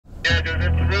Yeah, dude,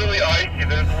 it's really icy.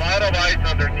 There's a lot of ice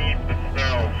underneath the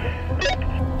snow.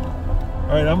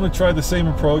 All right, I'm going to try the same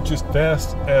approach, as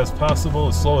fast as possible,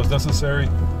 as slow as necessary.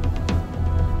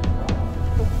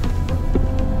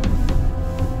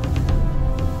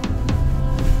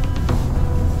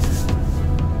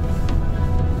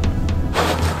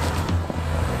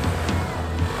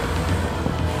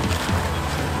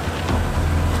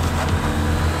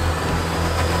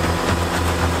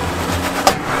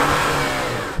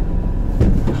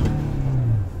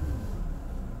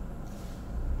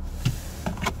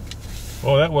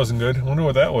 Oh, that wasn't good. I wonder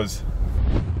what that was.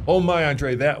 Oh my,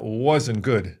 Andre, that wasn't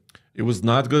good. It was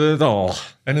not good at all.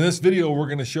 And in this video, we're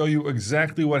going to show you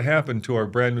exactly what happened to our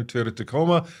brand new Toyota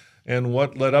Tacoma and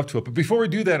what led up to it. But before we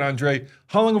do that, Andre,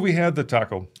 how long have we had the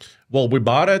Taco? Well, we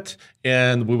bought it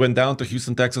and we went down to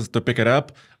Houston, Texas to pick it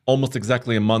up almost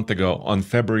exactly a month ago on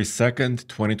February 2nd,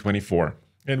 2024.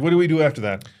 And what do we do after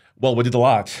that? Well, we did a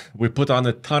lot. We put on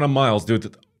a ton of miles,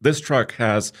 dude. This truck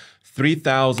has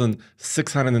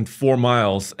 3,604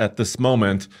 miles at this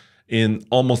moment in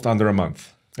almost under a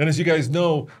month. And as you guys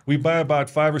know, we buy about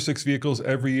 5 or 6 vehicles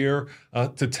every year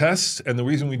to test. And the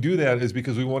reason we do that is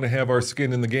because we want to have our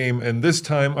skin in the game. And this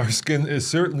time, our skin is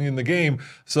certainly in the game.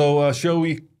 So shall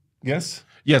we, yes?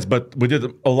 Yes, but we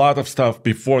did a lot of stuff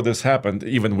before this happened.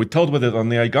 Even we towed with it on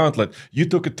the iGauntlet. You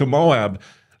took it to Moab,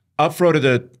 off-roaded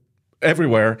it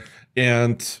everywhere,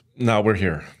 and now we're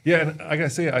here. Yeah, and I gotta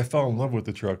say, I fell in love with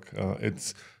the truck.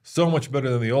 It's so much better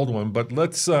than the old one. But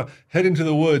let's head into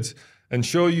the woods and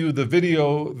show you the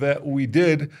video that we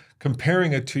did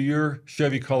comparing it to your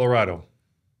Chevy Colorado.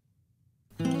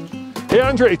 Hey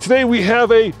Andre, today we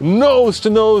have a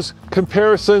nose-to-nose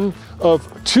comparison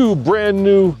of 2 brand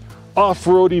new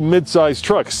off-roady mid-size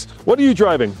trucks. What are you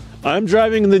driving? I'm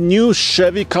driving the new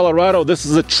Chevy Colorado. This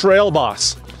is a Trail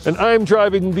Boss. And I'm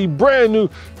driving the brand new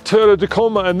Toyota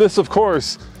Tacoma, and this, of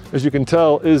course, as you can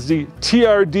tell, is the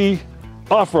TRD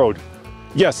Off-Road.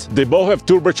 Yes, they both have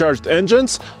turbocharged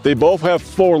engines, they both have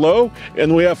 4-low,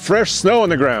 and we have fresh snow on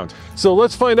the ground. So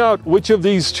let's find out which of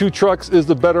these 2 trucks is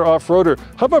the better off-roader.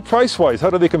 How about price-wise? How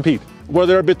do they compete? Well,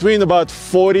 they're between about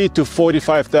 $40,000 to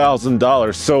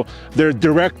 $45,000, so they're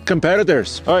direct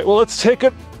competitors. All right, well, let's take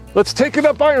it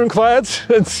up ironclads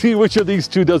and see which of these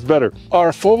 2 does better.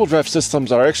 Our 4-wheel drive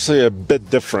systems are actually a bit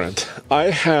different. I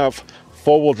have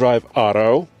 4-wheel drive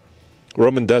auto.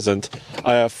 Roman doesn't.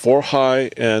 I have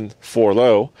 4-high and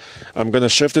 4-low. I'm going to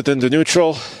shift it into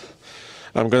neutral.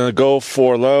 I'm going to go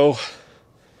 4-low.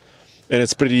 And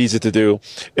it's pretty easy to do.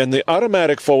 In the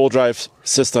automatic 4-wheel drive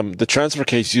system, the transfer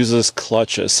case uses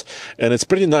clutches. And it's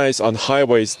pretty nice on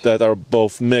highways that are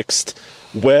both mixed,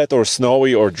 wet or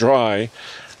snowy or dry.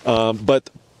 But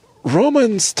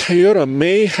Roman's Toyota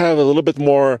may have a little bit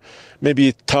more,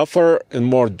 maybe tougher and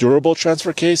more durable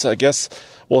transfer case. I guess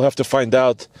we'll have to find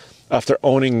out after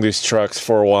owning these trucks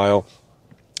for a while.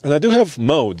 And I do have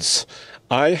modes.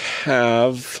 I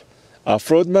have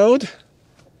off-road mode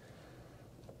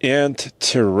and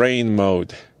terrain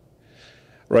mode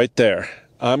right there.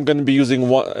 I'm going to be using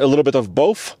a little bit of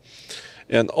both.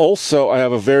 And also I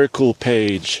have a very cool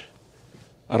page.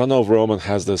 I don't know if Roman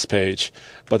has this page,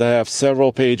 but I have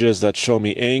several pages that show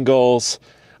me angles,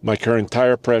 my current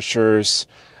tire pressures,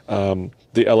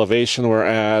 the elevation we're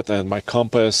at, and my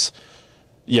compass.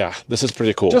 Yeah, this is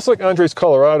pretty cool. Just like Andre's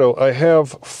Colorado, I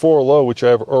have 4-low, which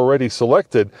I've already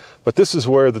selected, but this is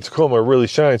where the Tacoma really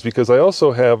shines because I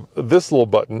also have this little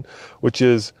button, which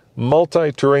is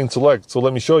multi-terrain select. So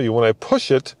let me show you. When I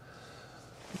push it,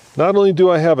 not only do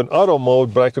I have an auto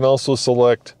mode, but I can also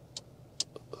select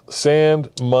sand,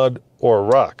 mud, or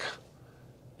rock.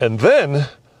 And then,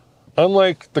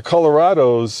 unlike the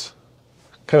Colorado's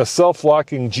kind of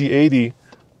self-locking G80,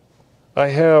 I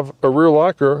have a rear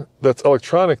locker that's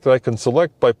electronic that I can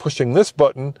select by pushing this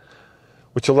button,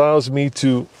 which allows me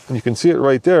to, and you can see it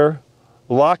right there,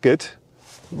 lock it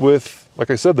with,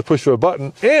 like I said, the push of a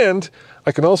button. And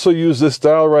I can also use this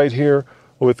dial right here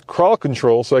with crawl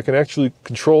control, so I can actually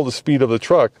control the speed of the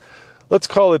truck. Let's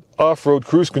call it off-road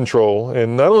cruise control.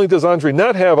 And not only does Andre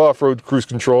not have off-road cruise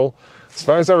control, as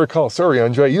far as I recall, sorry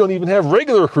Andre, you don't even have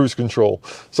regular cruise control.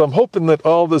 So I'm hoping that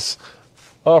all this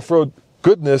off-road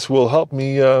goodness will help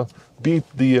me beat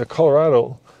the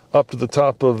Colorado up to the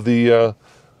top of the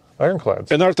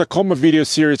ironclads. And our Tacoma video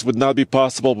series would not be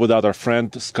possible without our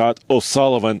friend Scott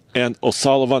O'Sullivan and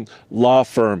O'Sullivan Law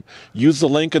Firm. Use the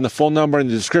link and the phone number in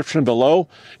the description below.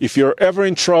 If you're ever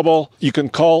in trouble, you can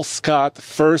call Scott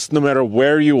first, no matter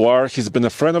where you are. He's been a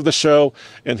friend of the show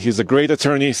and he's a great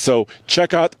attorney. So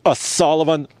check out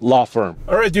O'Sullivan Law Firm.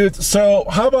 All right, dude. So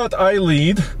how about I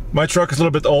lead? My truck is a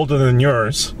little bit older than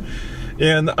yours.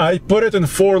 And I put it in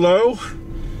 4-low.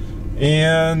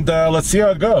 and let's see how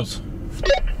it goes.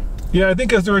 Yeah, I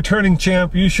think as the returning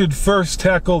champ, you should first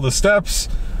tackle the steps,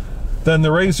 then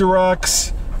the Razor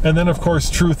Rocks, and then of course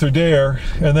Truth or Dare,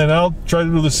 and then I'll try to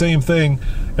do the same thing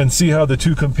and see how the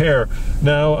two compare.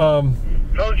 Now,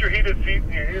 how's your heated seat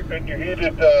and your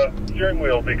heated steering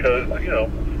wheel? Because, you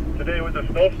know, today with the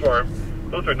snowstorm,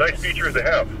 those are nice features to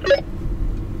have.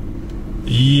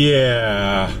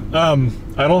 Yeah, I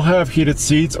don't have heated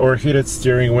seats or heated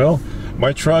steering wheel.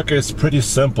 My truck is pretty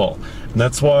simple, and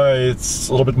that's why it's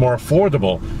a little bit more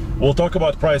affordable. We'll talk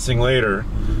about pricing later,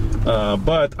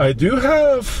 but I do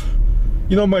have,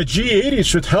 you know, my G80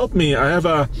 should help me. I have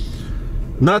a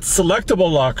not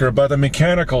selectable locker, but a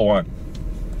mechanical one.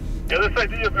 Yeah, this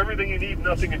idea of everything you need,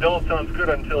 nothing you don't sounds good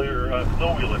until you're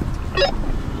snow wheeling.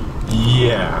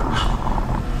 Yeah.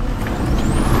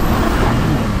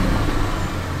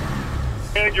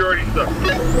 And you're already stuck.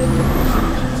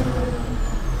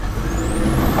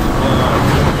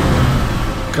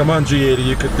 Come on, G80,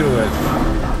 you could do it.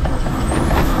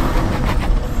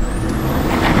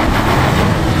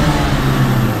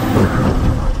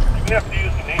 You have to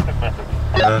use the Nathan method.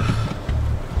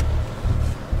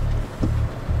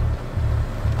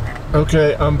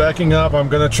 Okay, I'm backing up. I'm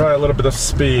gonna try a little bit of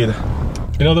speed.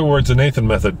 in other words, the Nathan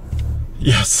method.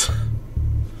 Yes.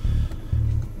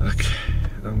 Okay,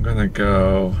 I'm gonna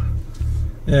go.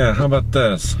 Yeah, how about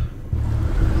this?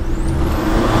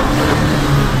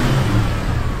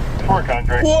 Torque,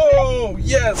 Andre. Whoa!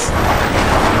 Yes!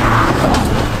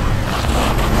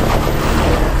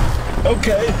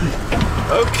 Okay.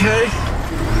 Okay.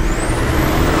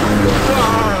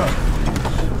 Ah.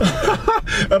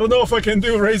 I don't know if I can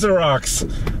do Razor Rocks.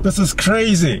 This is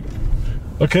crazy.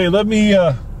 Okay, let me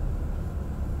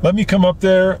come up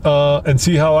there and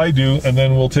see how I do, and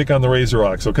then we'll take on the Razor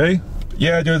Rocks, okay?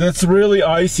 Yeah, dude, it's really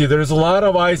icy. There's a lot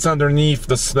of ice underneath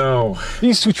the snow.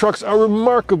 These two trucks are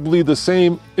remarkably the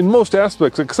same in most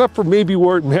aspects, except for maybe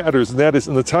where it matters, and that is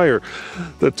in the tire.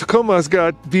 The Tacoma's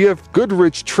got BF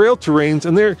Goodrich trail terrains,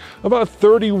 and they're about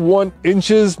 31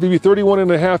 inches, maybe 31 and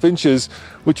a half inches,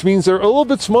 which means they're a little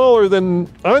bit smaller than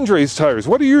Andre's tires.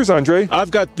 What are yours, Andre?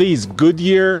 I've got these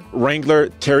Goodyear Wrangler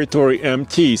Territory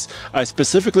MTs. I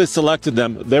specifically selected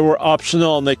them. They were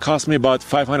optional, and they cost me about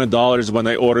 $500 when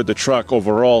I ordered the truck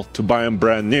overall to buy them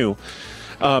brand new.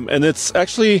 And it's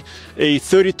actually a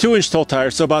 32-inch toe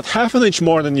tire, so about half an inch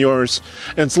more than yours,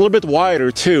 and it's a little bit wider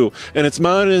too, and it's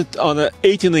mounted on an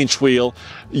 18-inch wheel.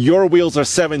 Your wheels are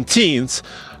 17s,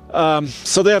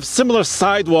 so they have similar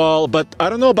sidewall, but I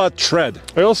don't know about tread.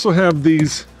 I also have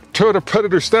these Toyota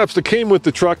Predator steps that came with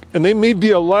the truck, and they may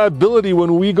be a liability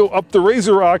when we go up the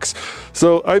Razor Rocks,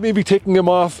 so I may be taking them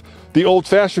off the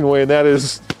old-fashioned way, and that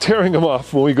is tearing them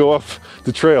off when we go up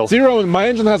the trail. Zero, my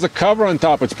engine has a cover on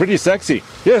top. It's pretty sexy.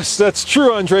 Yes, that's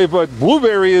true, Andre, but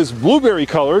blueberry is blueberry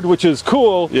colored, which is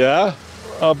cool. Yeah?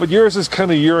 But yours is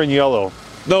kind of urine yellow.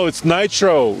 No, it's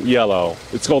nitro yellow.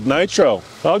 It's called nitro.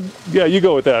 Yeah, you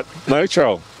go with that.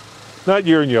 Nitro. Not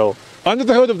urine yellow. Under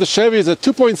the hood of the Chevy is a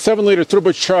 2.7 liter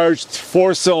turbocharged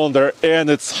 4-cylinder,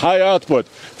 and it's high output,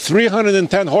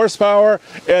 310 horsepower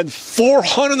and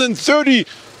 430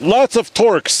 lots of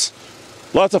torques,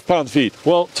 lots of pound-feet.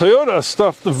 Well, Toyota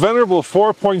stuffed the venerable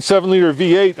 4.7 liter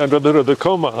V8 under the hood of the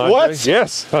Tacoma, Andre. What?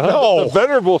 Yes. No. The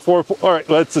venerable all right,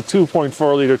 that's a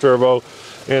 2.4 liter turbo,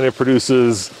 and it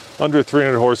produces under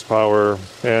 300 horsepower,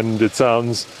 and it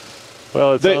sounds,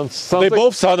 well, They like,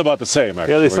 both sound about the same,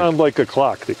 actually. yeah, they sound like a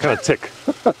clock. They kind of tick.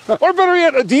 Or better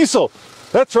yet, a diesel.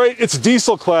 That's right, it's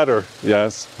diesel clatter.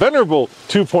 Yes. Venerable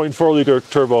 2.4 liter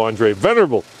turbo, Andre.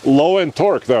 Venerable. Low-end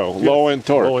torque, though. Yes. Low-end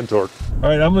torque. Low-end torque. All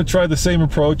right, I'm going to try the same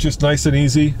approach, just nice and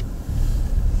easy.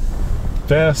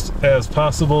 Fast as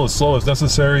possible, as slow as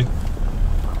necessary.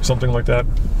 Something like that.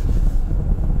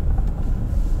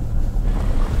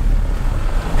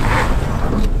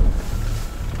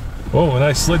 Oh, and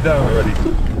I slid down already.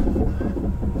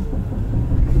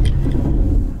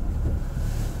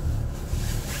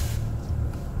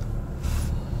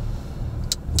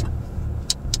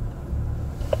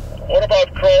 What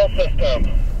about crawl system?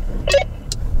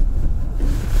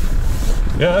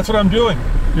 Yeah, that's what I'm doing.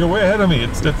 You're way ahead of me.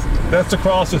 That's the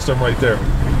crawl system right there.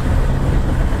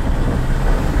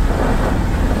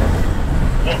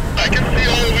 Well, I can see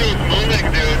all the wheels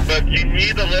moving, dude, but you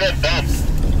need a little bump.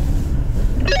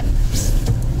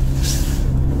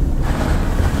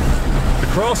 The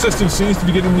crawl system seems to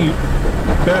be getting me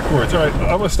backwards. All right,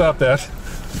 I'm gonna stop that.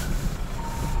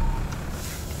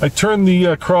 I turned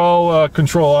the crawl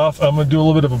control off. I'm gonna do a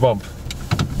little bit of a bump.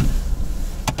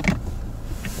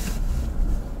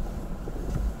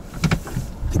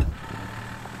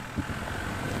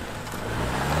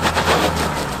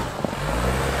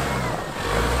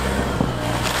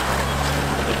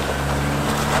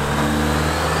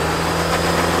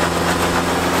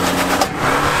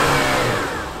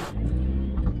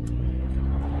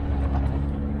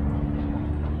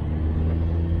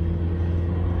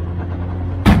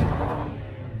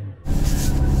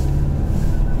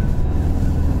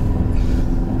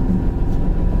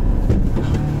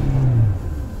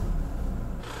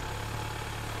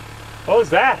 was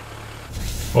that?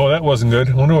 Oh, that wasn't good.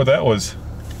 I wonder what that was.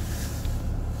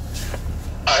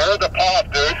 I heard the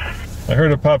pop, dude. I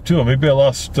heard it pop too. Maybe I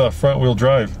lost front wheel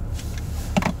drive.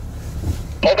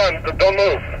 Hold on, don't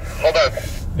move. Hold on.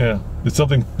 Yeah.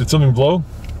 Did something blow?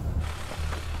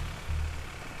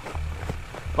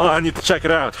 Oh, I need to check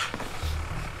it out.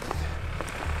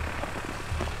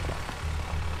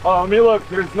 Oh, I mean, look,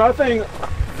 there's nothing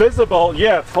visible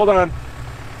yet. Hold on.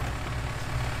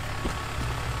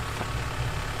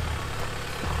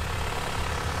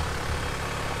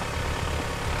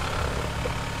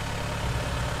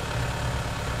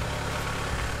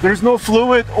 There's no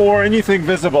fluid or anything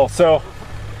visible, so. All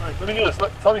right, let me do this.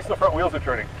 Tell me if the front wheels are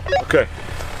turning. Okay.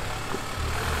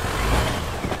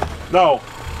 No.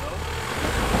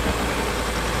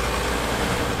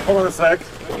 Hold on a sec.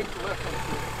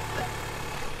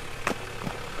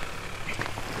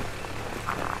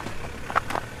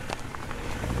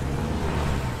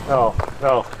 No,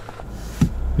 no.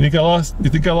 You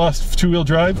think I lost two-wheel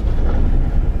drive?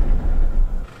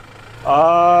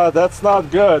 That's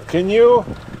not good. Can you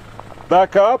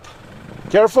back up?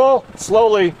 Careful,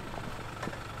 slowly.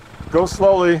 Go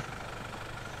slowly.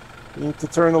 You need to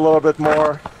turn a little bit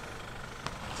more.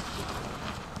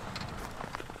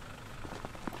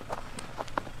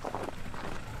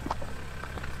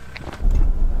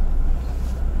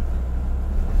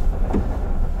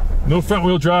 No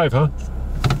front-wheel drive, huh?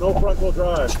 No front wheel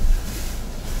drive.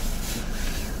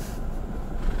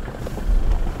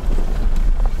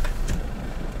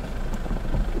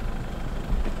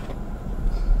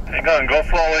 Hang on, go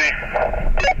slowly.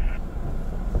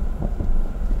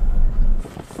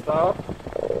 Stop.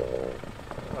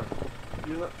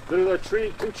 There's a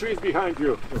tree, 2 trees behind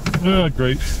you. Ah,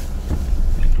 great.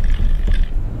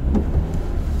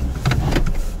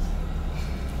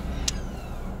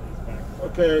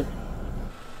 Okay.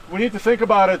 We need to think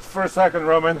about it for a second,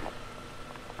 Roman.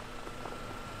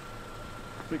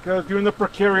 Because you're in a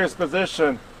precarious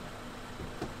position.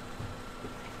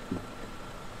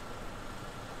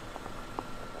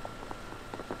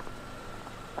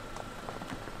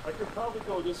 I could probably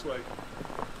go this way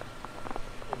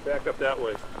and back up that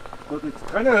way. But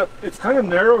it's kind of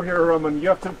narrow here, Roman. You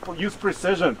have to use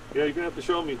precision. Yeah, you're gonna have to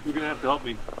show me. You're gonna have to help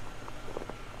me.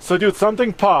 So, dude,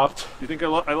 something popped. You think I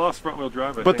lost front wheel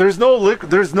drive? I But think.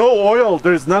 there's no oil.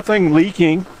 There's nothing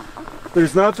leaking.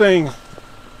 There's nothing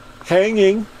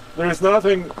hanging. There's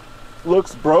nothing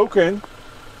looks broken.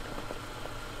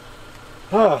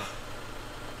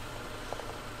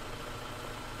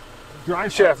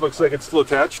 drive shaft looks like it's still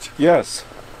attached. Yes.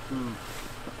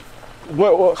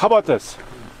 Well, how about this?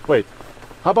 Wait.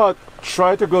 How about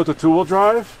try to go to 2-wheel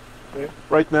drive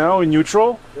right now in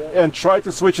neutral and try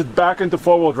to switch it back into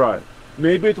 4-wheel drive.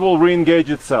 Maybe it will re-engage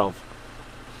itself.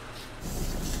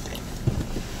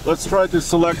 Let's try to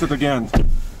select it again.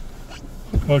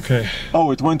 Okay.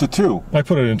 Oh, it went to 2. I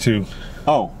put it in 2.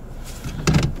 Oh.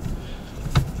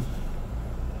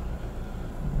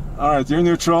 Alright, you're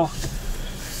neutral.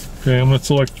 Okay, I'm gonna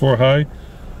select 4 high.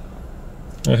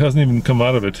 It hasn't even come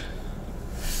out of it.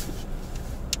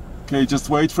 Okay, just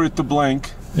wait for it to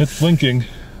blink. It's blinking.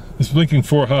 It's blinking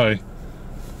 4 high.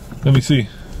 Let me see. You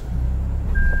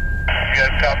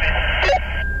guys copy?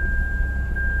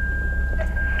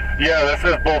 Yeah, this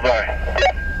is bullseye.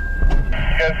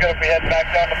 You guys gonna be heading back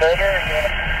down the boulder, or you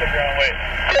wanna sit here and wait?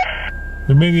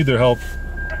 We may need their help.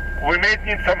 We may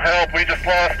need some help. We just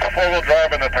lost a 4-wheel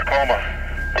drive in the Tacoma.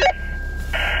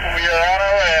 We are on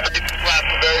our way. It's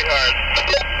flapping very hard.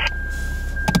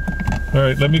 All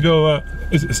right, let me go.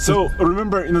 So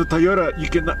remember, in the Toyota,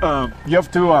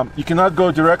 you cannot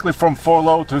go directly from 4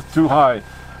 low to 2 high.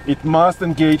 It must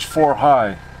engage 4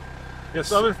 high,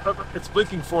 yes, it's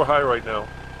blinking 4 high right now.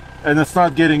 and it's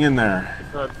not getting in there.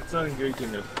 It's not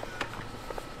engaging it.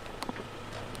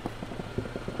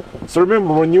 So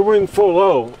remember, when you were in 4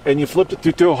 low and you flipped it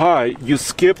to 2 high, you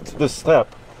skipped the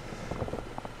step.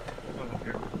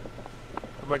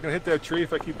 Am I gonna hit that tree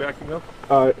if I keep backing up?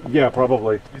 Yeah,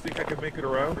 probably. Do you think I can make it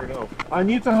around or no? I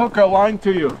need to hook a line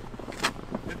to you.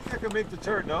 I think I can make the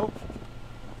turn. No.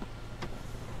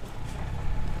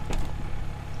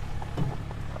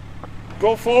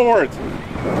 Go forward.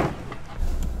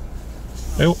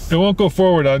 It won't go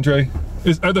forward, Andre.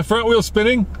 Are the front wheels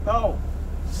spinning? No.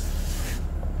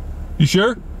 You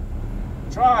sure?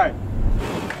 Try.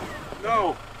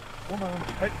 No. Hold on.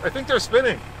 I think they're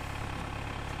spinning.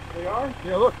 They are?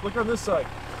 Yeah, look on this side.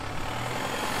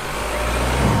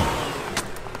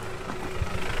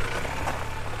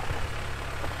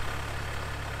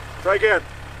 Try again.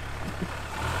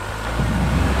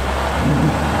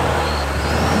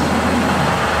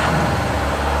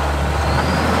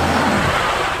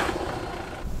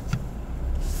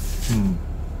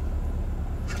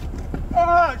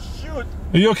 Ah, shoot!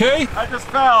 Are you okay? I just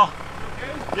fell.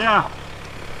 Okay. Yeah.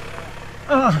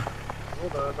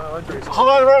 Hold on, now Andre's. Hold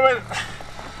on, Roman.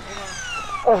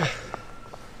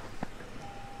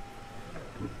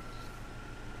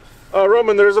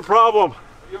 Roman, there's a problem. Are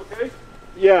you okay?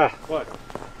 Yeah. What?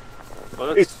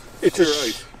 Well, It's a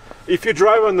right. If you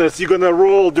drive on this, you're gonna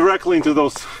roll directly into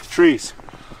those trees.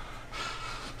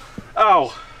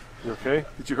 Ow. You okay?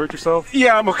 Did you hurt yourself?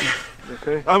 Yeah, I'm okay.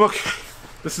 Okay. I'm okay.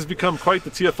 This has become quite the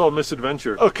TFL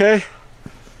misadventure. Okay.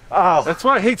 Ow. That's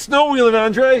why I hate snow wheeling,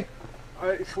 Andre.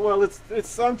 Well,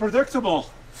 it's unpredictable.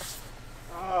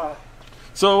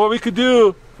 So what we could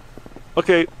do,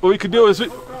 okay, what we could do is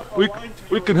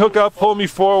we can hook up, pull me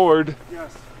forward,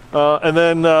 Yes. and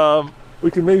then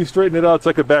we can maybe straighten it out so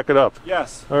I could back it up.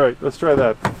 Yes. All right, let's try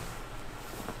that.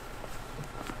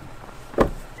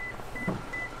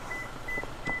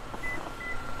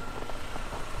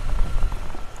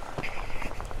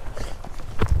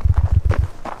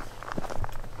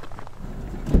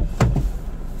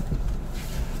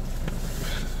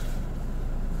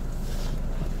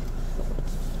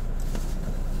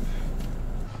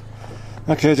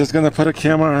 Okay, just gonna put a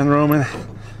camera on Roman.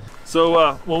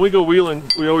 So when we go wheeling,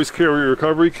 we always carry a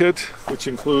recovery kit, which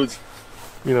includes,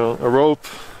 you know, a rope,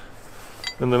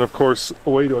 and then of course a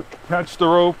way to attach the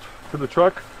rope to the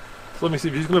truck. So let me see,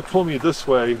 if he's gonna pull me this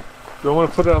way, do I want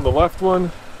to put it on the left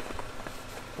one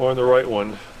or on the right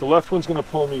one? The left one's gonna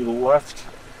pull me left.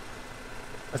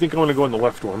 I think I want to go on the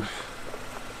left one.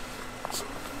 So,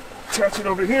 attach it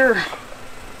over here.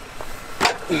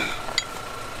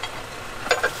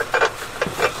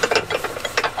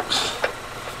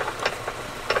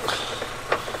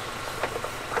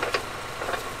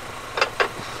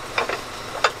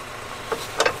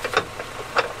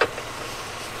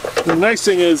 The nice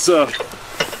thing is,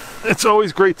 it's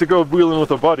always great to go wheeling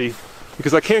with a buddy,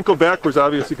 because I can't go backwards,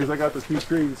 obviously, because I got the two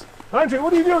trees. Andre,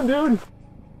 what are you doing, dude?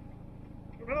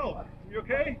 No, you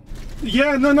okay?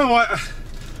 Yeah, no, I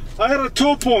had a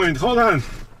tow point. Hold on.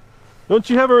 Don't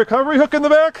you have a recovery hook in the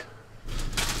back?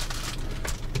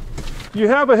 You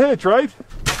have a hitch, right?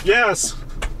 Yes.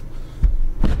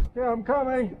 Yeah, I'm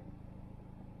coming.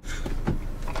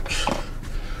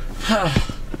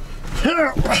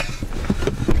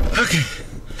 Okay.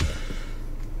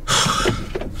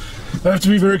 I have to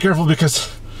be very careful because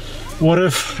what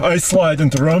if I slide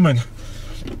into Roman?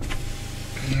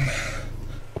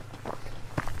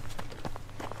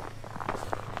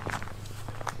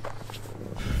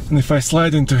 And if I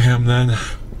slide into him, then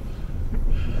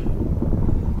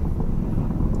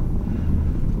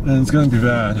it's gonna be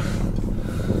bad.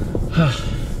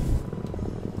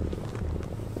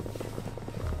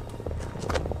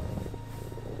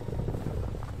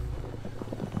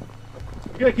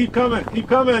 Yeah, keep coming, keep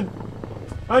coming.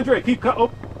 Andre, keep coming.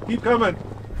 Keep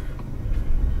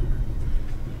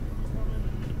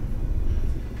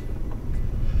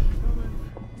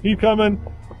coming.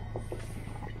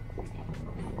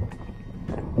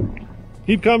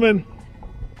 Keep coming.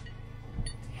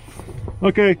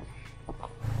 Okay.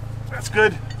 That's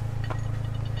good.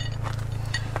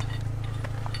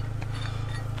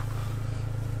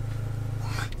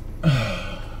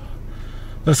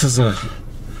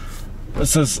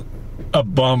 This is a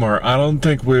bummer. I don't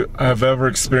think I've ever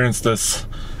experienced this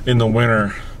in the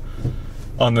winter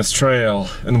on this trail,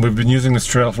 and we've been using this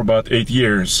trail for about 8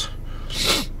 years,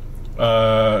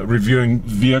 reviewing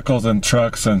vehicles and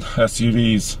trucks and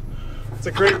SUVs. It's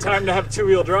a great time to have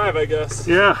two-wheel drive, I guess.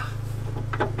 Yeah.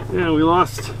 Yeah, we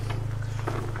lost.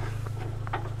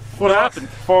 What happened?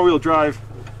 Four-wheel drive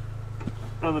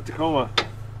on the Tacoma.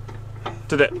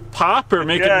 Did it pop or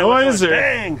make Yeah, a noise? it Or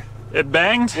bang! it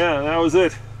banged? Yeah, that was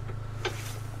it.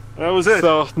 That was it.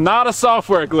 So, not a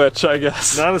software glitch, I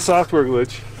guess. Not a software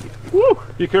glitch. Woo!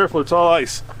 Be careful, it's all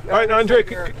ice. All right, now Andre,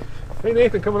 hey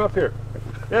Nathan, coming up here.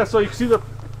 Yeah, so you can see the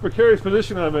precarious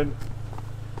position I'm in.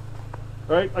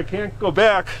 All right, I can't go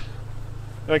back,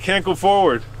 and I can't go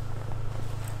forward.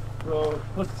 So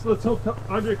let's hope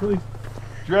Andre can at least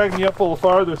drag me up a little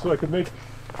farther so I can make.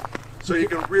 So you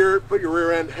can put your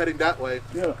rear end heading that way.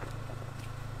 Yeah.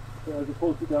 As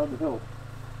opposed to down the hill.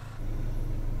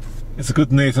 It's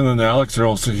good Nathan and Alex are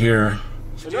also here.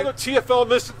 Another TFL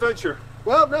misadventure.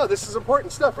 Well, no, this is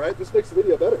important stuff, right? This makes the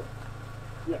video better.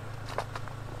 Yeah.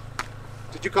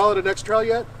 Did you call it an X Trail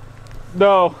yet?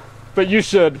 No, but you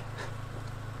should.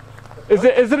 Is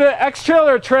it an X-Trail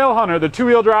or a Trail Hunter, the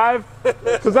two-wheel drive?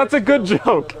 Because that's a good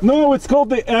joke. No, it's called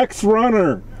the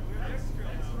X-Runner.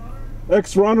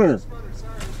 X-Runner.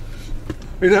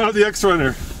 We now have the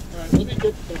X-Runner. Alright, let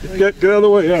me get out of the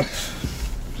way, yeah.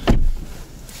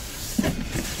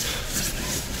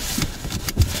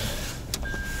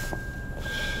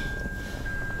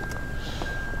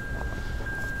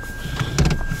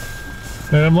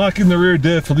 And I'm locking the rear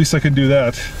diff, at least I can do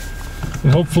that.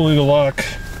 And hopefully the lock,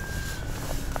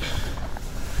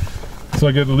 so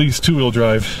I get at least two-wheel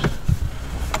drive.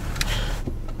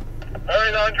 All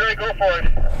right, Andre, go for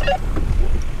it.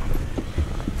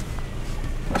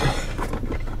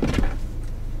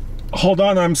 Hold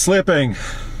on, I'm slipping.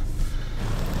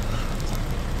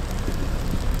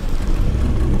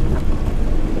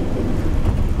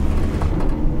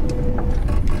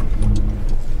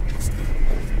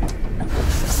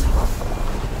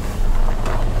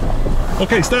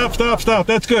 Okay, stop, stop, stop.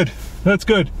 That's good. That's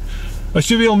good. I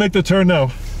should be able to make the turn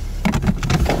now.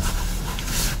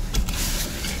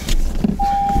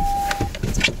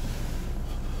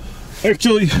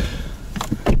 Actually,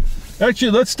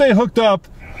 let's stay hooked up.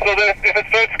 So that if it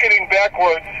starts getting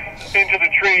backwards into the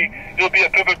tree, it'll be a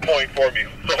pivot point for me.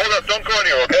 So hold up, don't go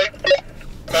anywhere, okay?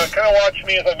 Kind of watch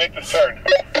me as I make this turn.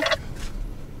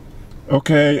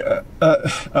 Okay,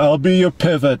 I'll be your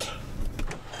pivot.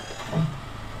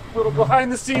 A little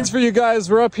behind the scenes for you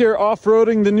guys. We're up here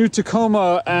off-roading the new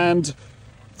Tacoma, and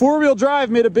four-wheel drive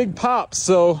made a big pop,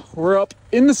 so we're up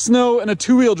in the snow in a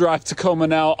two-wheel drive Tacoma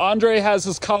now. Andre has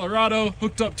his Colorado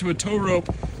hooked up to a tow rope.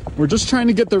 We're just trying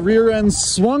to get the rear end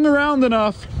swung around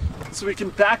enough so we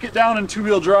can back it down in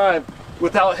two-wheel drive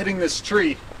without hitting this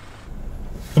tree.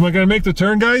 Am I gonna make the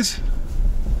turn, guys?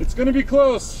 It's gonna be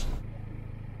close.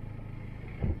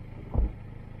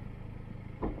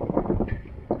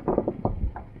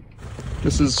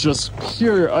 This is just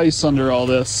pure ice under all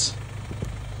this.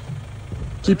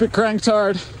 Keep it cranked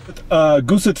hard.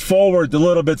 Goose it forward a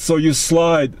little bit so you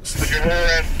slide. So your rear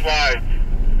end slides.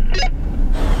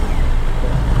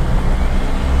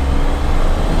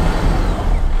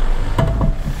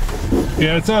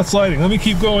 Yeah, it's not sliding. Let me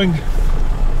keep going.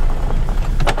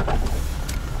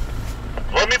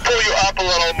 Let me pull you up a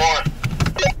little more.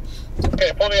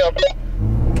 Okay, pull me up.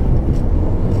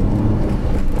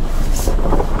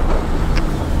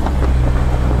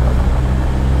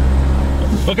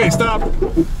 Okay, stop.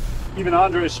 Even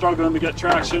Andre is struggling to get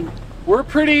traction. We're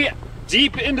pretty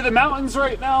deep into the mountains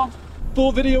right now.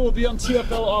 Full video will be on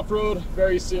TFL Off-road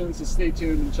very soon, so stay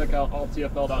tuned and check out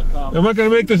alltfl.com. Am I gonna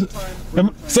make this?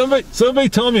 Somebody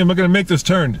tell me, am I gonna make this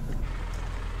turn?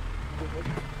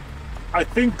 I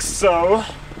think so.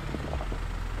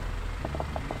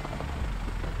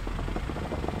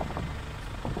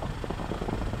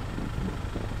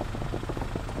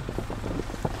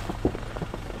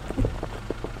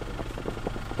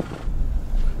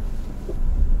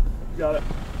 Got it.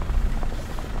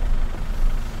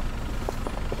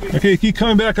 Okay, keep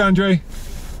coming back, Andre.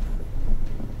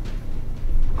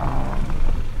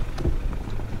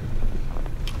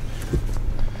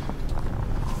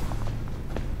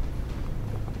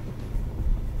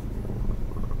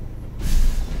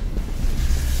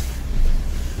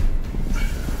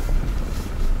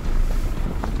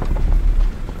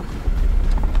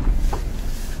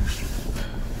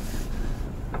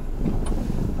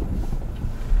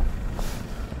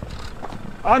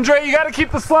 Andre, you gotta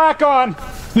keep the slack on.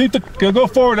 Go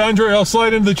forward, Andre. I'll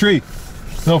slide into the tree.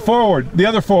 No, forward. The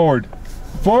other forward.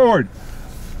 Forward.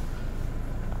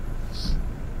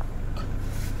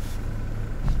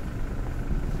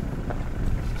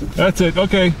 That's it.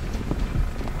 Okay.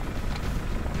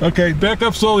 Okay, back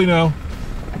up slowly now.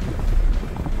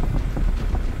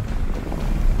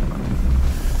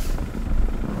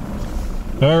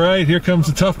 All right, here comes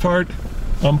the tough part.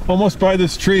 I'm almost by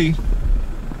this tree.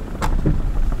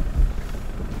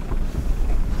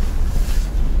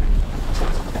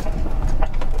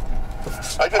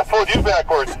 I just pulled you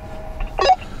backwards.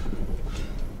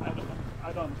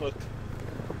 I don't look.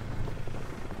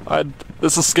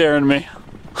 This is scaring me.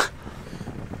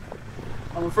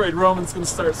 I'm afraid Roman's gonna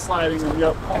start sliding and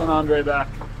pulling Andre back.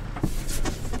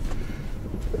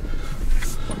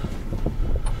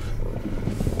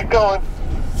 Keep going.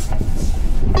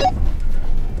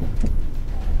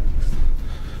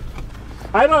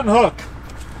 I'd unhook.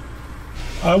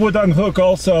 I would unhook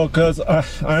also because I'm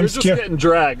You're just getting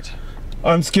dragged.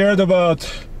 I'm scared about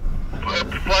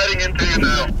Sliding into you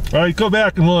now. All right, go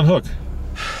back and we'll unhook.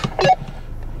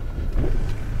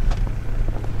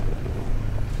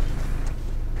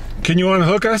 Can you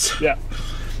unhook us? Yeah.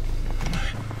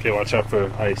 Okay, watch out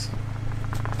for ice.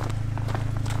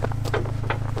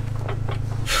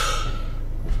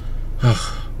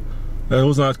 That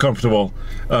was not comfortable,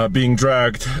 being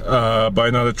dragged by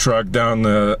another truck down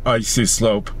the icy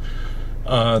slope.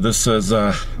 This is,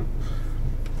 I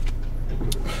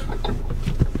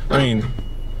mean,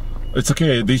 it's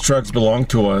okay, these trucks belong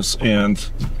to us, and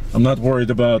I'm not worried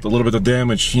about a little bit of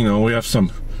damage. You know, we have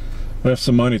some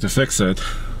money to fix it.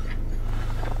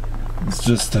 It's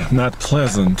just not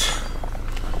pleasant.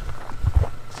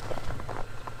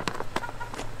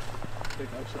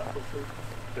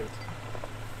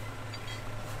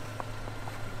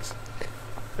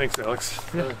 Thanks, Alex.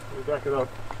 Yeah, we'll back it up.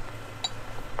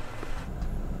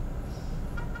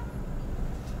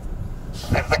 Is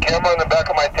the camera in the back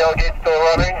of my tailgate still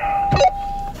running?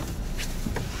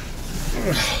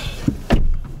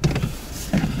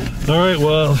 All right,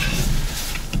 well,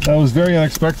 that was very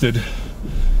unexpected.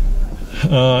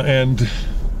 And,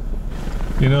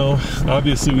 you know,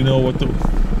 obviously we know what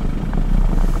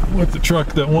the truck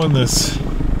that won this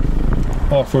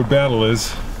off-road battle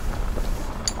is.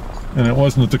 And it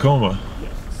wasn't a Tacoma.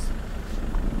 Yes.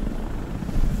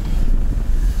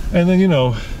 And then, you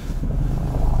know,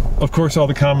 of course all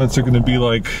the comments are going to be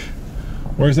like,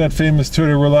 where's that famous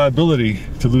Toyota reliability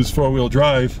to lose four-wheel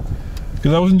drive?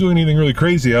 Because I wasn't doing anything really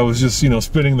crazy. I was just, you know,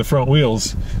 spinning the front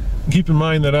wheels. And keep in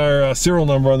mind that our serial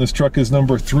number on this truck is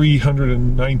number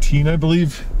 319, I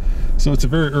believe. So it's a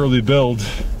very early build.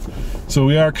 So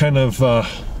we are kind of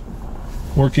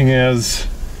working as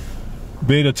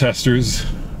beta testers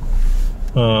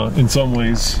in some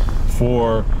ways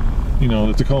for, you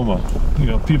know, the Tacoma. You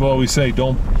know, people always say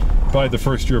don't buy the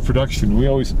first year of production. We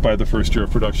always buy the first year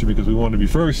of production because we want to be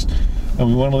first, and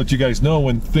we want to let you guys know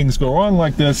when things go wrong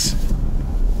like this,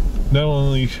 not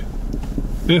only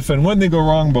if and when they go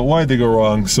wrong, but why they go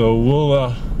wrong. So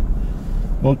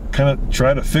we'll kind of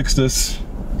try to fix this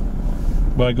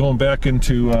by going back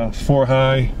into 4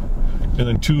 high and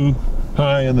then 2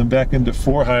 high and then back into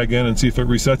 4 high again and see if it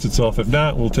resets itself. If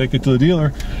not, we'll take it to the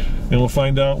dealer and we'll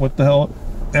find out what the hell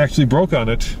actually broke on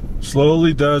it.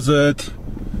 Slowly does it.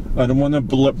 I don't want to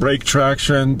break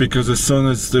traction because as soon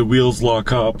as the wheels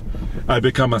lock up, I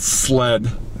become a sled.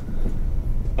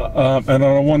 And I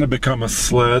don't want to become a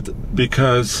sled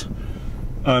because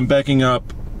I'm backing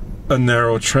up a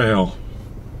narrow trail.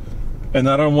 And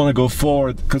I don't want to go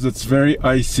forward because it's very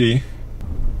icy.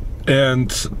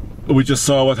 And we just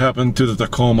saw what happened to the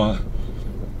Tacoma.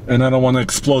 And I don't want to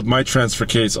explode my transfer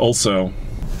case also.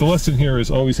 The lesson here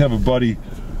is always have a buddy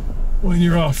when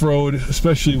you're off-road,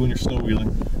 especially when you're snow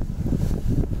wheeling.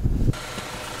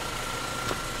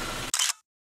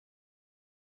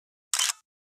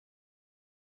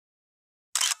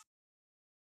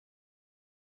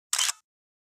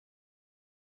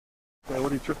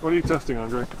 What are you testing,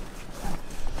 Andre?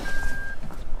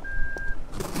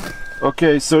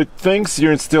 Okay, so it thinks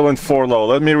you're still in 4 low.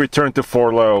 Let me return to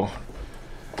 4 low.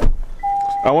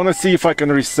 I want to see if I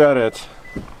can reset it.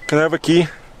 Can I have a key?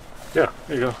 Yeah,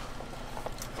 there you go.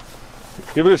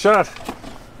 Give it a shot.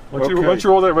 Why don't you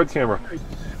roll that red camera?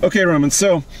 Okay, Roman,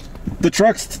 so the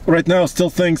truck right now still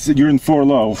thinks that you're in 4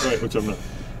 low. Right, which I'm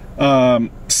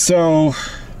not. So...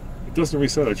 It doesn't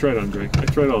reset. I tried, Andre. I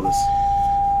tried all this.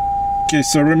 Okay,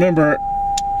 so remember,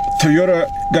 Toyota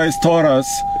guys taught us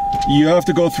you have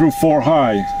to go through 4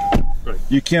 high. Right.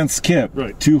 You can't skip.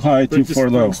 Right. 2 high, 2 4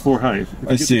 low. 4 high.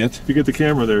 I see it. If you get the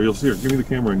camera there, you'll see it. Give me the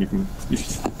camera and you should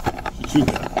shoot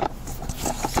that.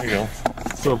 There you go.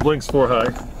 So it blinks 4 high.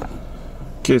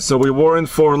 Okay, so we were in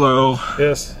 4 low.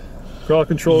 Yes. Crawl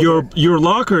control. Your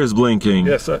locker is blinking.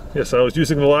 Yes, yes. I was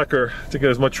using the locker to get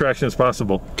as much traction as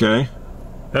possible. Okay.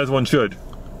 As one should.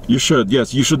 You should.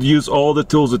 Yes, you should use all the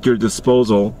tools at your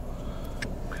disposal.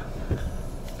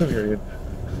 Very good.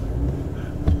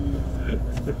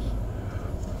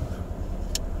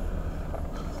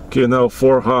 Okay, now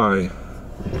 4 high.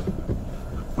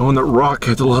 I want to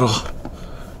rocket a little.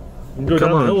 You can go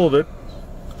down the hill a little bit.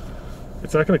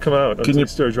 It's not going to come out until you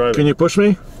start driving. Can you push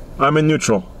me? I'm in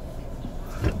neutral.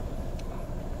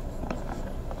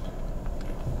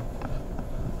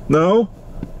 No?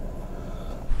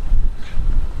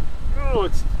 No,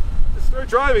 just start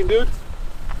driving, dude.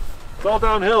 It's all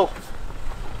downhill.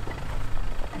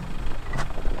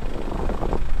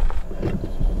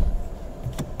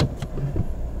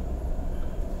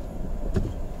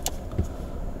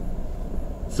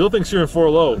 Still thinks you're in 4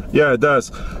 low. Yeah, it does.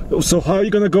 So how are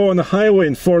you going to go on the highway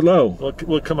in 4 low?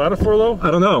 Will it come out of 4 low? I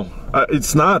don't know.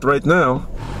 It's not right now.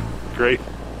 Great.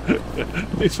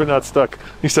 At least we're not stuck.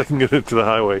 At least I can get into the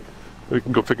highway. We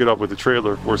can go pick it up with the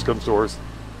trailer if worse comes to worse.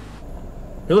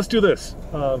 Hey, let's do this.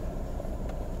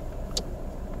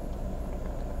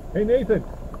 Hey, Nathan.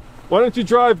 Why don't you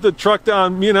drive the truck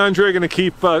down? Me and Andre are going to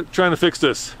keep trying to fix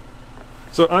this.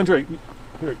 So, Andre,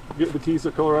 here, get the keys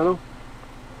to Colorado.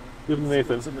 Give them to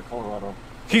Nathan. He's in the Colorado.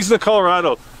 He's in the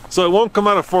Colorado. So it won't come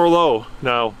out of 4 low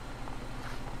now.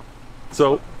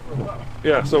 So,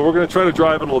 yeah, so we're going to try to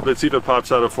drive it a little bit, see if it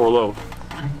pops out of 4 low.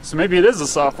 So maybe it is a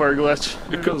software glitch.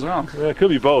 It goes wrong. Yeah, it could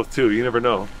be both, too. You never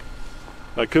know.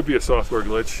 It could be a software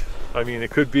glitch. I mean,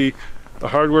 it could be a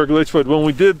hardware glitch. But when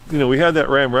we did, we had that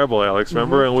Ram Rebel, Alex,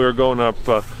 remember? And we were going up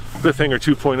Cliffhanger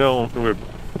 2.0, and we were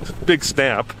big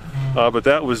snap. But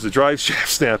that was the drive shaft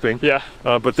snapping. Yeah.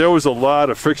 But there was a lot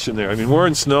of friction there. I mean, we're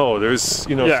in snow. There's,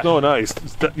 snow and ice.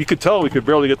 You could tell we could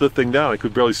barely get the thing down. I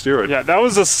could barely steer it. Yeah, that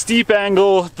was a steep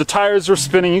angle. The tires were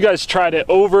spinning. You guys tried it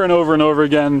over and over and over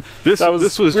again. We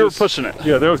were pushing it.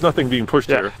 Yeah, there was nothing being pushed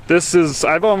here.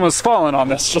 I've almost fallen on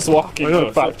this just walking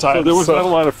 5 times. So there was not a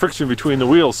lot of friction between the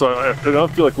wheels, so I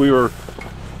don't feel like we were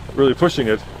really pushing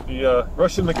it. The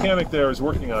Russian mechanic there is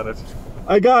working on it.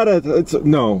 I got it.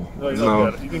 No, you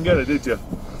don't get it. You didn't get it, did you?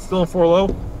 Still in 4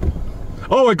 low?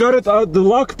 Oh, I got it. The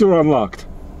lock door unlocked.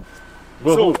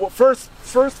 Well, So first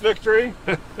victory.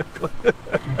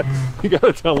 you got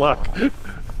it unlocked.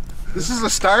 This is the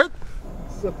start?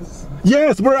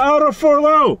 Yes, we're out of 4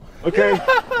 low. Okay.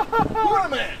 What a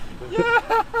man!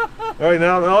 All right,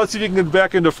 now let's see if you can get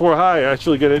back into 4 high.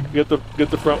 Actually, get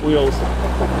the front wheels.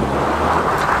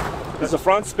 Is the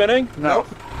front spinning? No.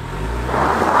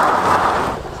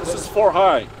 This is 4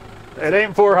 high. It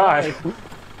ain't 4 high.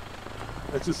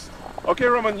 It's just Okay,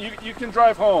 Roman, you can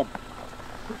drive home.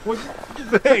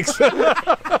 thanks.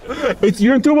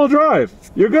 You're in 2-wheel drive.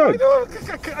 You're good.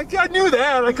 I knew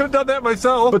that. I could have done that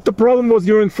myself. But the problem was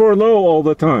you're in 4 low all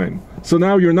the time. So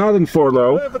now you're not in 4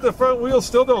 low. Yeah, but the front wheels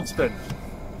still don't spin.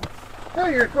 No,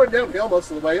 you're going downhill most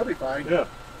of the way. You'll be fine. Yeah.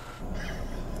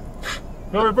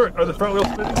 No reverse. Are the front wheels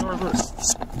spinning? No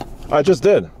reverse. I just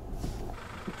did.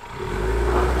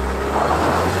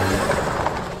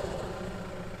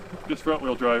 Just front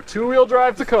wheel drive. 2-wheel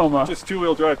drive Tacoma. Just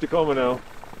 2-wheel drive Tacoma now.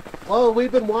 Well,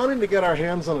 we've been wanting to get our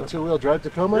hands on a 2-wheel drive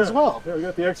Tacoma as well. Yeah, we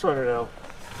got the X-Runner now.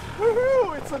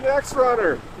 Woohoo! It's an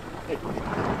X-Runner.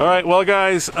 All right, well,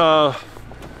 guys,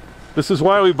 this is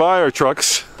why we buy our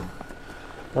trucks.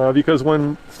 Because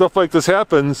when stuff like this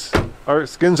happens, our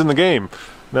skin's in the game.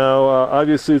 Now,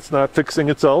 obviously, it's not fixing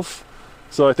itself.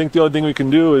 So I think the only thing we can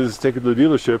do is take it to the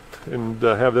dealership and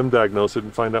have them diagnose it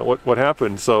and find out what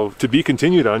happened. So to be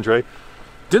continued, Andre.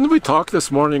 Didn't we talk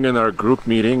this morning in our group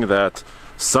meeting that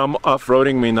some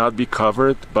off-roading may not be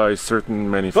covered by certain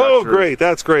manufacturers? Oh, great.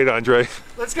 That's great, Andre.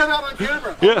 Let's get out on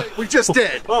camera. Yeah. We just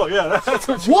did. Oh, yeah.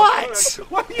 That's What?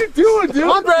 What are you doing, dude?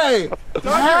 Andre! You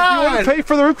want to pay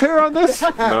for the repair on this?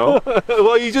 No.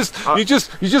 Well, you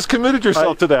just committed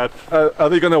yourself to that. Are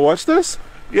they going to watch this?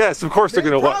 Yes, of course they're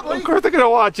going to watch. probably. Of course they're going to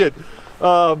watch it.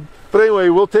 But anyway,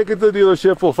 we'll take it to the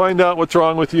dealership. We'll find out what's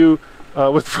wrong with you.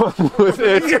 What's wrong with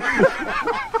it?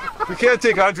 We can't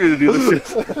take Andre to the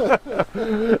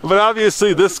dealership. But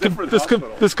obviously,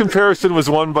 this comparison was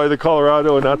won by the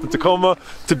Colorado and not the Tacoma.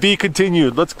 To be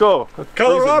continued. Let's go,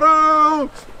 Colorado!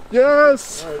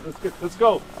 Yes! All right, let's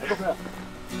go.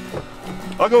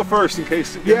 I'll go first in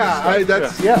case. Yeah,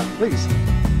 please.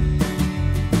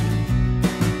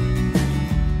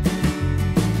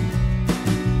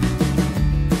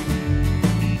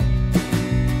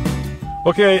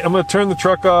 Okay, I'm going to turn the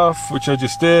truck off, which I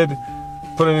just did.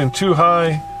 Put it in 2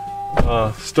 high.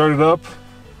 Start it up.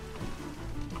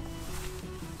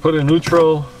 Put it in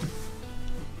neutral.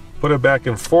 Put it back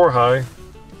in 4 high.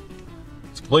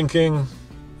 It's blinking.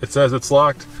 It says it's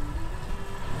locked.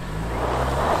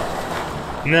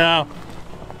 No,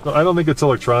 I don't think it's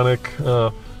electronic.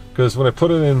 Because when I put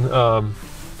it in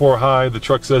 4 high, the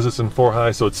truck says it's in 4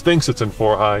 high, so it thinks it's in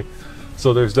 4 high.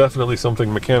 So there's definitely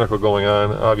something mechanical going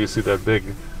on. Obviously that big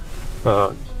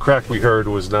crack we heard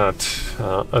was not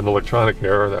an electronic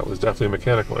error. That was definitely a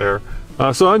mechanical error.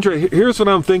 So Andre, here's what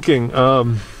I'm thinking.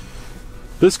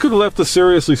 This could have left us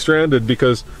seriously stranded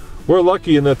because we're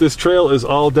lucky in that this trail is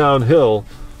all downhill.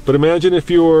 But imagine if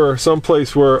you were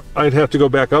someplace where I'd have to go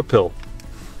back uphill.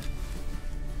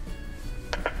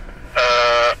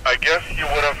 I guess you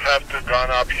would have to gone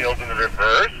uphill in the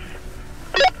reverse.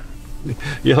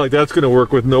 Yeah, like that's going to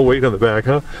work with no weight on the back,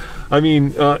 huh? I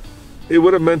mean, it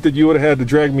would have meant that you would have had to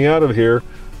drag me out of here,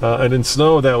 and in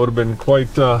snow that would have been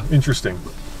quite interesting.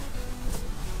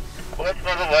 Well, that's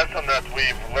another lesson that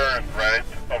we've learned, right,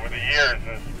 over the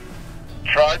years is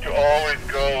try to always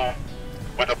go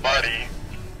with a buddy,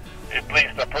 at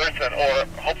least a person, or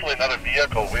hopefully another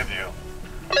vehicle with you.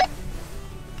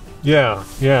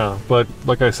 Yeah, but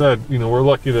like I said, we're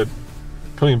lucky that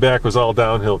coming back was all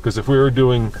downhill, because if we were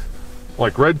doing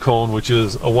like Red Cone, which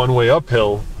is a one-way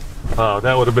uphill,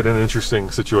 that would have been an interesting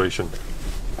situation.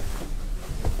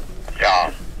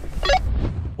 Yeah.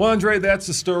 Well, Andre, that's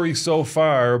the story so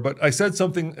far, but I said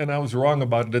something and I was wrong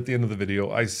about it at the end of the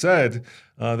video. I said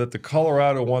that the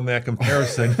Colorado won that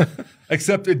comparison,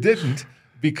 except it didn't,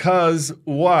 because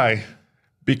why?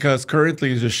 Because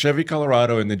currently the Chevy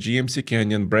Colorado and the GMC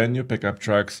Canyon brand new pickup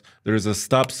trucks, there is a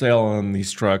stop sale on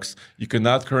these trucks. You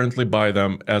cannot currently buy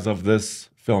them as of this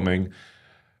filming.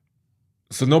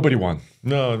 So nobody won.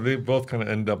 No, they both kind of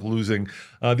end up losing.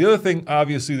 The other thing,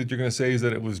 obviously, that you're going to say is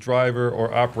that it was driver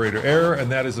or operator error, and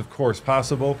that is, of course,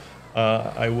 possible.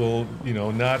 I will,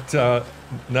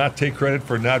 not take credit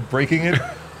for not breaking it.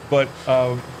 But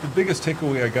the biggest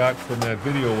takeaway I got from that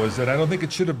video was that I don't think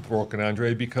it should have broken,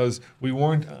 Andre, because we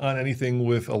weren't on anything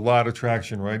with a lot of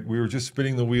traction, right? We were just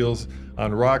spinning the wheels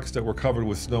on rocks that were covered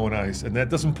with snow and ice, and that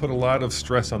doesn't put a lot of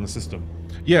stress on the system.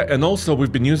 Yeah, and also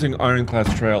we've been using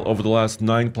Ironclad's trail over the last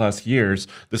 9+ years.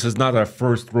 This is not our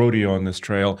first rodeo on this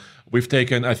trail. We've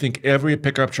taken, I think, every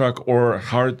pickup truck or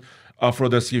hard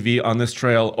off-road SUV on this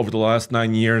trail over the last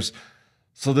 9 years.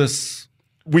 So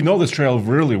we know this trail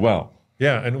really well.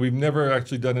 Yeah, and we've never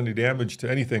actually done any damage to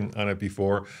anything on it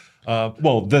before.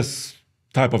 Well, this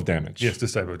type of damage. Yes,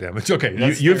 this type of damage.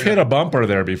 Okay, you've hit a bumper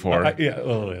there before.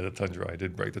 The Tundra. I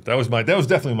did break that. That was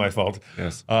definitely my fault.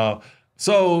 Yes.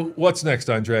 So what's next,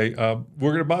 Andre?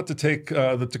 We're about to take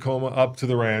the Tacoma up to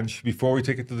the ranch before we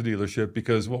take it to the dealership,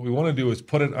 because what we want to do is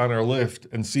put it on our lift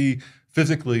and see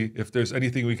physically if there's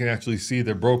anything we can actually see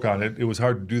that broke on it. It was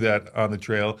hard to do that on the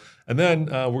trail. And then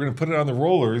we're going to put it on the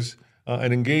rollers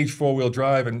and engage four-wheel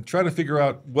drive and try to figure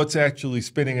out what's actually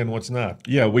spinning and what's not.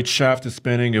 Yeah, which shaft is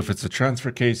spinning, if it's a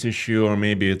transfer case issue, or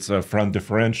maybe it's a front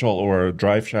differential or a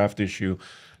drive shaft issue.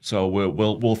 So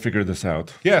we'll figure this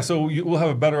out. Yeah, so we'll have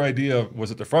a better idea of,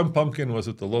 was it the front pumpkin? Was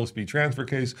it the low-speed transfer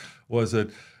case? Was it,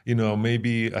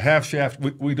 maybe a half shaft?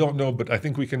 We don't know, but I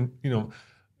think we can,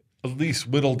 at least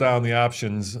whittle down the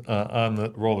options on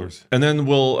the rollers. And then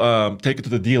we'll take it to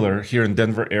the dealer here in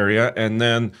Denver area, and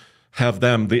then have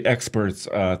them, the experts,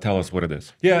 tell us what it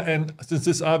is. Yeah, and since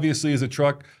this obviously is a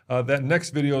truck, that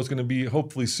next video is going to be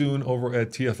hopefully soon over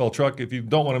at TFL Truck. If you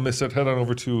don't want to miss it, head on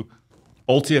over to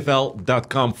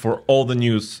oldtfl.com for all the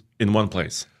news in one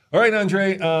place. All right,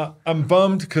 Andre, I'm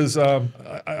bummed because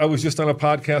I was just on a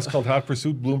podcast called Hot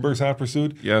Pursuit, Bloomberg's Hot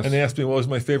Pursuit. Yes. And they asked me what was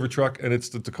my favorite truck, and it's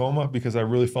the Tacoma because I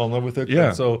really fell in love with it. Yeah.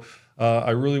 And so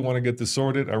I really want to get this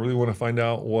sorted. I really want to find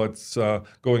out what's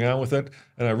going on with it.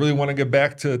 And I really want to get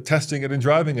back to testing it and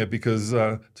driving it because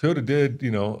Toyota did,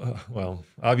 well,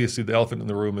 obviously the elephant in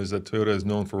the room is that Toyota is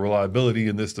known for reliability,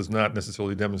 and this does not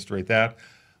necessarily demonstrate that.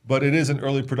 But it is an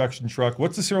early production truck.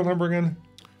 What's the serial number again?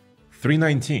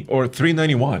 319 or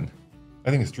 391. I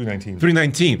think it's 319.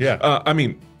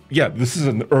 319. Yeah. This is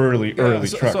an early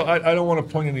truck. So I don't want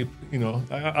to point any,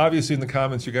 obviously in the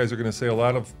comments you guys are going to say a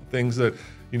lot of things that,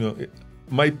 it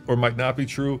might or might not be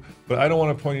true, but I don't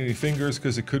want to point any fingers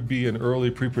because it could be an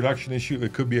early pre-production issue.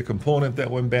 It could be a component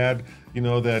that went bad,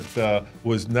 that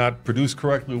was not produced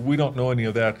correctly. We don't know any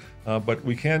of that, but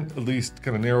we can at least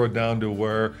kind of narrow it down to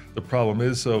where the problem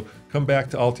is. So come back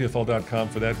to alltfl.com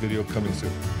for that video coming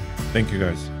soon. Thank you,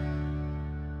 guys.